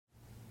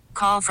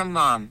call from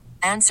mom.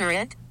 Answer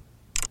it.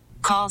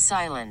 Call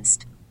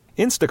silenced.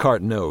 Instacart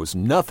knows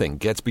nothing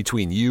gets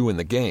between you and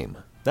the game.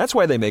 That's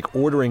why they make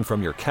ordering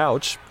from your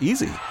couch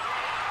easy.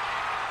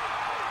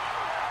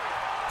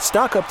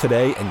 Stock up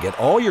today and get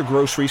all your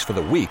groceries for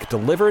the week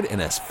delivered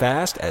in as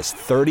fast as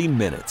 30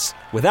 minutes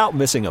without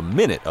missing a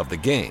minute of the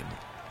game.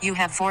 You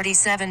have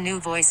 47 new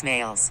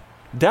voicemails.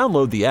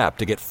 Download the app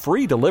to get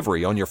free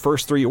delivery on your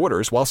first 3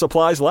 orders while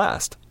supplies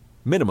last.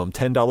 Minimum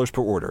 $10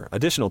 per order.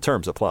 Additional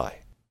terms apply.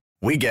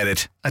 We get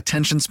it.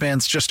 Attention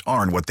spans just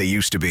aren't what they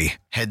used to be.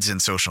 Heads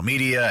in social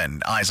media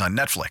and eyes on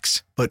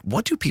Netflix. But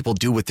what do people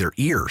do with their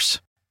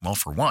ears? Well,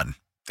 for one,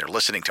 they're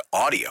listening to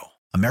audio.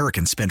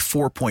 Americans spend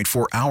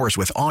 4.4 hours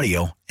with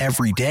audio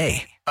every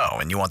day. Oh,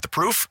 and you want the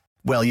proof?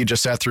 Well, you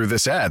just sat through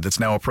this ad that's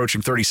now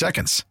approaching 30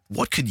 seconds.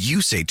 What could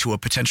you say to a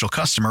potential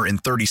customer in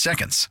 30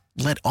 seconds?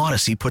 Let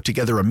Odyssey put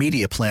together a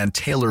media plan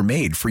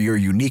tailor-made for your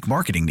unique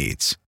marketing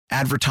needs.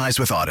 Advertise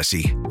with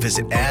Odyssey.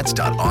 Visit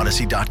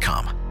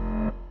ads.odyssey.com.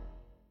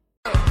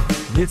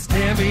 It's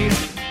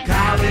Tammy's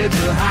College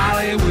of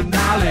Hollywood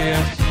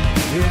Knowledge.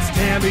 It's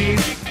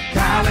Tammy's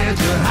College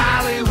of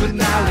Hollywood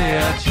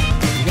Knowledge.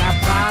 You got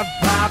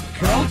pop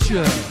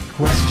culture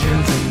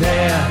questions in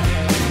there.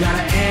 You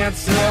gotta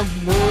answer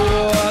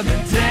more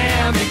than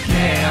Tammy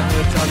can.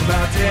 We're talking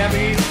about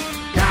Tammy's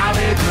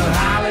College of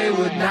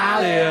Hollywood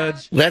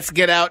Knowledge. Let's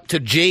get out to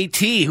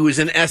JT, who is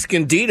in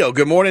Escondido.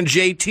 Good morning,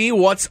 JT.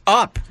 What's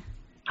up?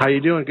 How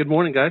you doing? Good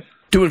morning, guys.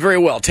 Doing very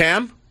well.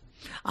 Tam?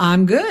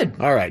 I'm good.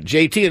 All right,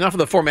 JT, enough of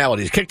the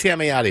formalities. Kick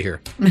Tammy out of here.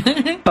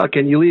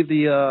 Can you leave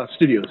the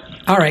studios?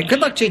 All right.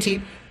 Good luck,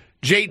 JT.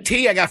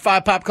 JT, I got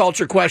 5 pop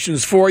culture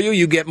questions for you.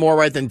 You get more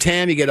right than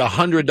Tam. You get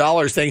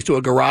 $100 thanks to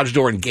a garage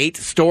door and gate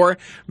store,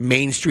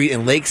 Main Street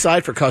and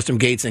Lakeside, for custom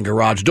gates and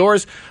garage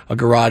doors. A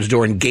garage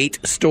door and gate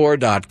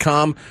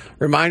store.com.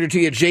 Reminder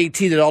to you,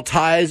 JT, that all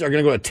ties are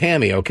going to go to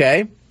Tammy,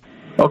 okay?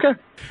 Okay.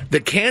 The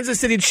Kansas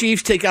City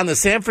Chiefs take on the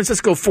San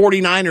Francisco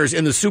 49ers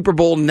in the Super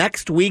Bowl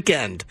next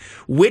weekend.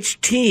 Which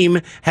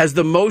team has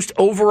the most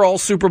overall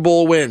Super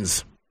Bowl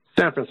wins?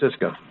 San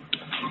Francisco.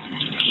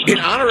 In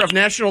honor of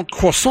National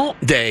Croissant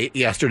Day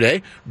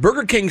yesterday,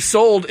 Burger King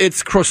sold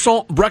its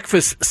croissant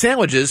breakfast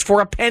sandwiches for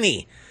a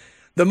penny.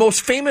 The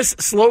most famous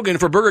slogan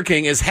for Burger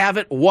King is "Have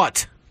it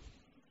what?"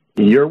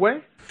 Your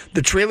way?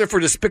 The trailer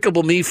for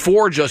Despicable Me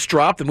 4 just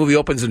dropped. The movie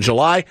opens in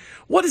July.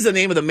 What is the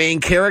name of the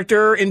main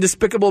character in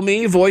Despicable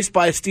Me, voiced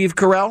by Steve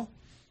Carell?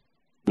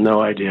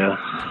 No idea.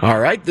 All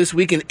right. This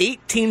week in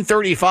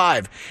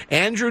 1835,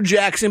 Andrew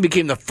Jackson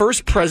became the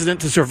first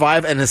president to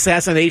survive an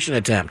assassination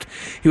attempt.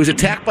 He was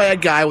attacked by a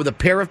guy with a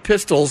pair of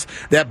pistols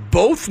that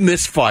both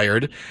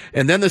misfired,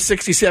 and then the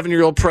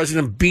 67-year-old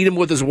president beat him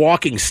with his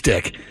walking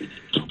stick.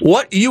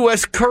 What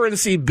U.S.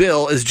 currency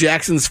bill is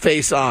Jackson's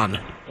face on?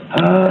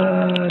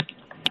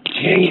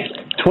 Dang it.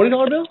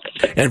 $20 bill?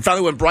 And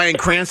finally, when Bryan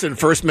Cranston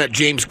first met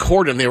James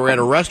Corden, they were at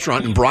a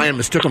restaurant, and Bryan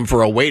mistook him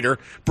for a waiter.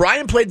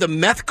 Bryan played the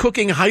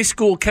meth-cooking high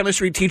school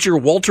chemistry teacher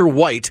Walter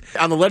White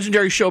on the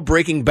legendary show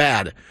Breaking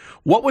Bad.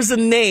 What was the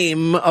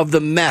name of the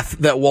meth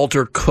that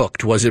Walter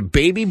cooked? Was it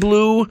Baby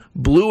Blue,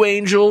 Blue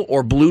Angel,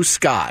 or Blue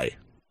Sky?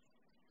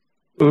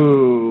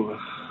 Ooh.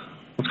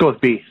 Let's go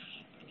with B.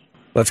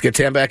 Let's get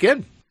Tam back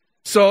in.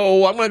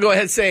 So I'm going to go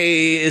ahead and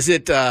say, is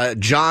it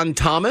John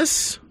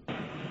Thomas?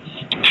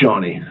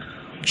 Johnny.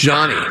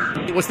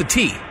 What's the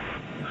T?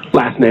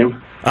 Last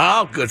name.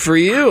 Oh, good for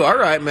you. All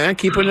right, man.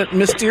 Keeping it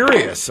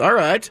mysterious. All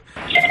right.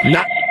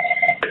 Not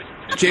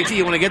JT,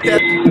 you want to get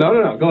that?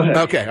 No. Go ahead.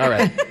 Okay, all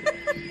right.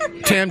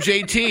 Tam,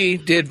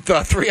 JT did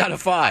 3 out of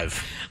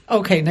 5.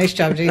 Okay, nice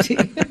job,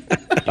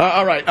 JT.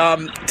 All right.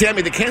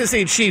 Tammy, the Kansas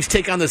City Chiefs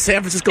take on the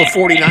San Francisco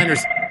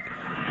 49ers.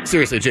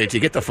 Seriously, JT,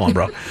 get the phone,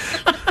 bro.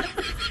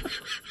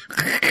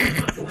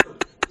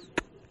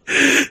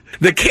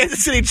 The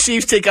Kansas City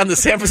Chiefs take on the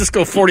San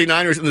Francisco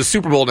 49ers in the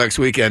Super Bowl next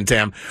weekend,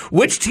 Tam.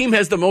 Which team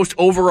has the most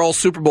overall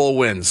Super Bowl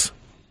wins?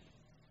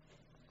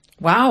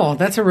 Wow,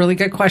 that's a really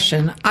good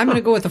question. I'm going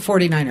to go with the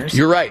 49ers.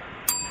 You're right.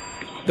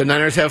 The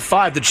Niners have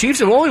 5. The Chiefs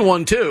have only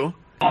won 2.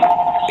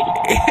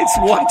 It's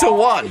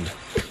 1-1.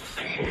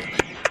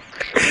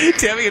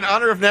 Tammy, in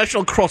honor of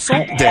National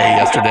Croissant Day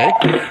yesterday,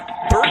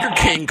 Burger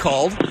King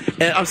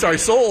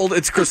sold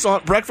its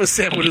croissant breakfast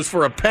sandwiches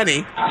for a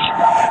penny.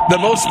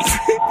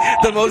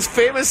 The most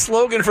famous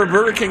slogan for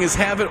Burger King is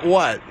 "Have it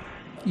what?"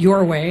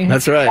 Your way.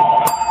 That's right.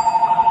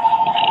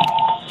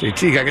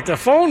 JT, gotta get the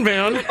phone,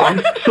 man.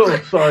 I'm so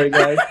sorry,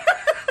 guys.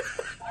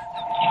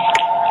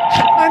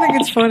 I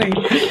think it's funny.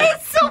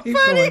 It's so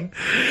funny.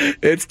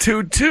 It's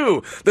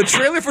 2-2. The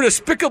trailer for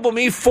Despicable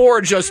Me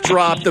 4 just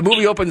dropped. The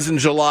movie opens in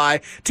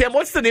July. Tam,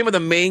 what's the name of the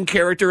main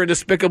character in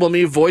Despicable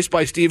Me, voiced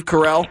by Steve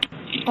Carell?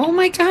 Oh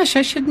my gosh,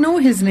 I should know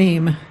his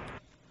name.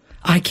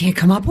 I can't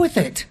come up with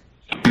it.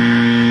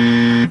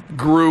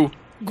 Gru,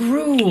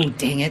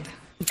 dang it.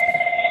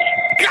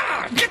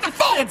 God, get the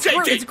phone,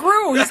 JT. It's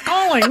Gru, he's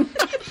calling.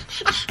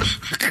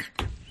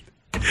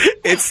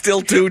 It's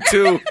still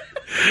 2-2.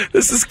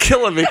 This is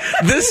killing me.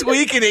 This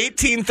week in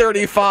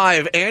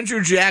 1835,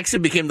 Andrew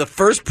Jackson became the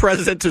first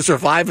president to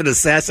survive an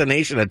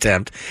assassination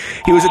attempt.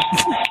 He was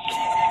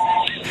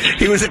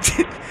He was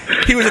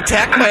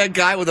attacked by a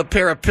guy with a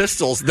pair of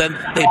pistols. Then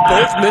they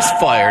both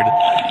misfired,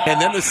 and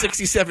then the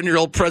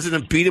 67-year-old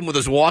president beat him with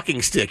his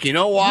walking stick. You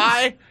know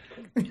why?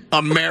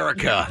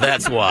 America.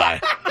 That's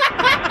why.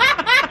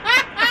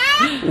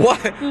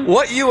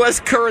 What U.S.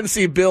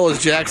 currency bill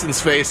is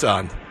Jackson's face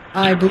on?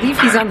 I believe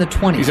he's on the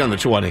 20. He's on the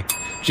 20.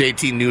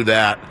 JT knew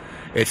that.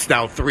 It's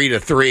now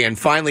 3-3. And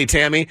finally,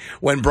 Tammy,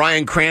 when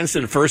Bryan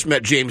Cranston first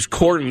met James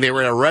Corden, they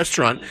were at a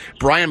restaurant.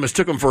 Bryan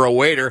mistook him for a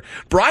waiter.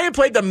 Bryan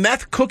played the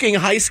meth-cooking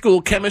high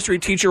school chemistry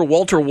teacher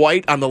Walter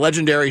White on the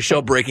legendary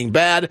show Breaking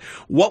Bad.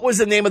 What was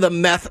the name of the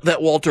meth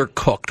that Walter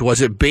cooked? Was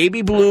it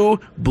Baby Blue,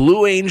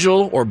 Blue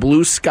Angel, or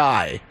Blue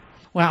Sky?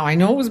 Wow, I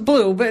know it was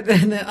blue, but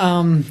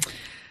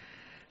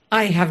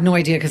I have no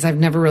idea because I've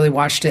never really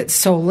watched it.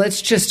 So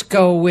let's just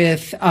go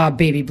with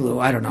Baby Blue.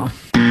 I don't know.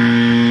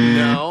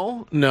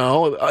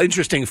 No.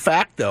 Interesting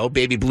fact, though.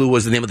 Baby Blue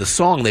was the name of the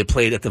song they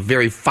played at the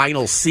very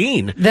final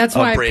scene That's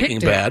why of Breaking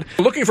I picked Bad.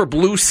 Looking for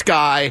Blue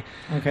Sky.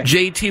 Okay.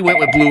 JT went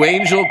with Blue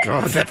Angel.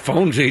 God, that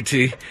phone,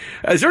 JT.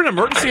 Is there an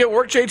emergency at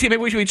work, JT? Maybe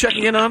we should be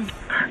checking in on?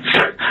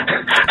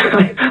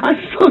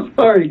 I'm so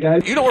sorry,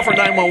 guys. You don't work for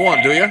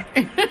 911, do you?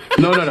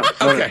 No.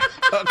 Okay.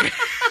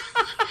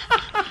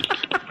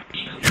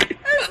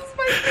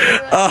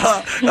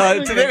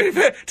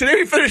 Today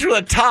we finish with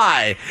a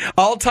tie.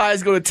 All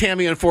ties go to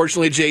Tammy,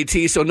 unfortunately,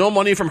 JT. So no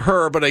money from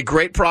her, but a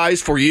great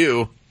prize for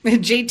you.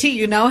 JT,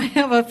 you now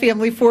have a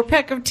family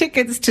 4-pack of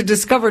tickets to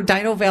discover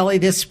Dino Valley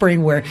this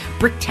spring, where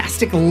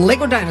bricktastic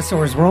Lego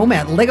dinosaurs roam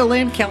at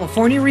Legoland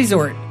California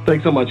Resort.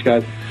 Thanks so much,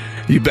 guys.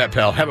 You bet,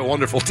 pal. Have a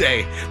wonderful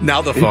day.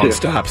 Now the phone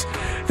stops.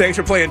 Thanks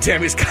for playing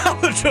Tammy's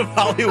College of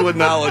Hollywood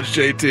Knowledge,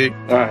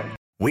 JT. All right.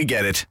 We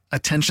get it.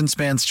 Attention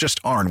spans just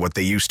aren't what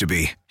they used to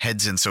be.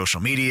 Heads in social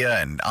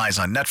media and eyes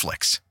on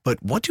Netflix.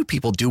 But what do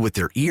people do with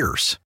their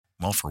ears?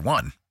 Well, for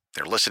one,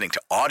 they're listening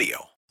to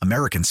audio.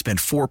 Americans spend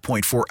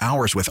 4.4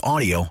 hours with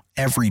audio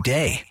every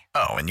day.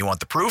 Oh, and you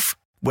want the proof?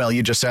 Well,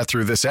 you just sat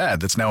through this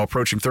ad that's now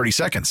approaching 30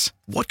 seconds.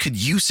 What could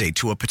you say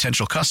to a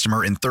potential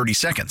customer in 30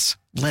 seconds?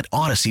 Let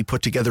Odyssey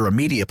put together a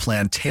media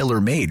plan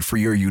tailor-made for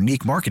your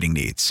unique marketing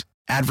needs.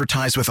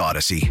 Advertise with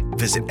Odyssey.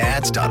 Visit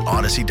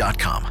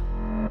ads.odyssey.com.